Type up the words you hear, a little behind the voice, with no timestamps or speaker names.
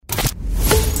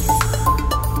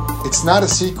It's not a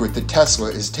secret that Tesla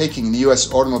is taking the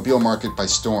U.S. automobile market by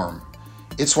storm.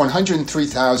 Its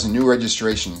 103,000 new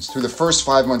registrations through the first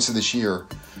 5 months of this year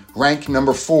rank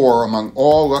number 4 among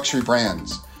all luxury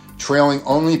brands, trailing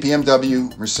only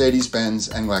BMW, Mercedes-Benz,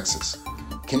 and Lexus.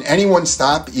 Can anyone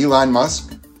stop Elon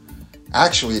Musk?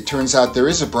 Actually, it turns out there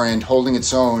is a brand holding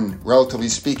its own, relatively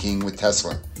speaking, with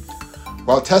Tesla.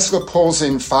 While Tesla pulls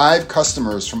in 5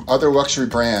 customers from other luxury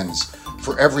brands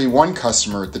for every 1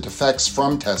 customer that defects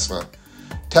from Tesla,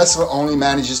 Tesla only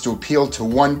manages to appeal to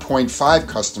 1.5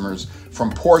 customers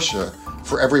from Porsche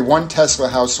for every 1 Tesla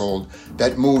household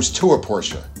that moves to a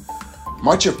Porsche.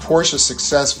 Much of Porsche's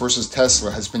success versus Tesla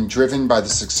has been driven by the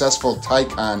successful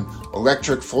Taycan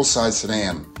electric full-size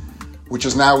sedan, which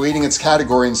is now leading its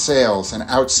category in sales and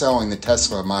outselling the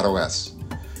Tesla Model S.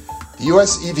 The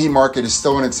US EV market is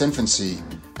still in its infancy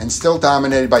and still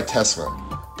dominated by Tesla,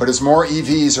 but as more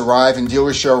EVs arrive in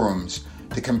dealer showrooms,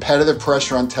 the competitive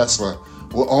pressure on Tesla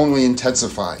will only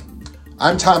intensify.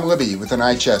 I'm Tom Libby with an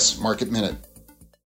IHS Market Minute.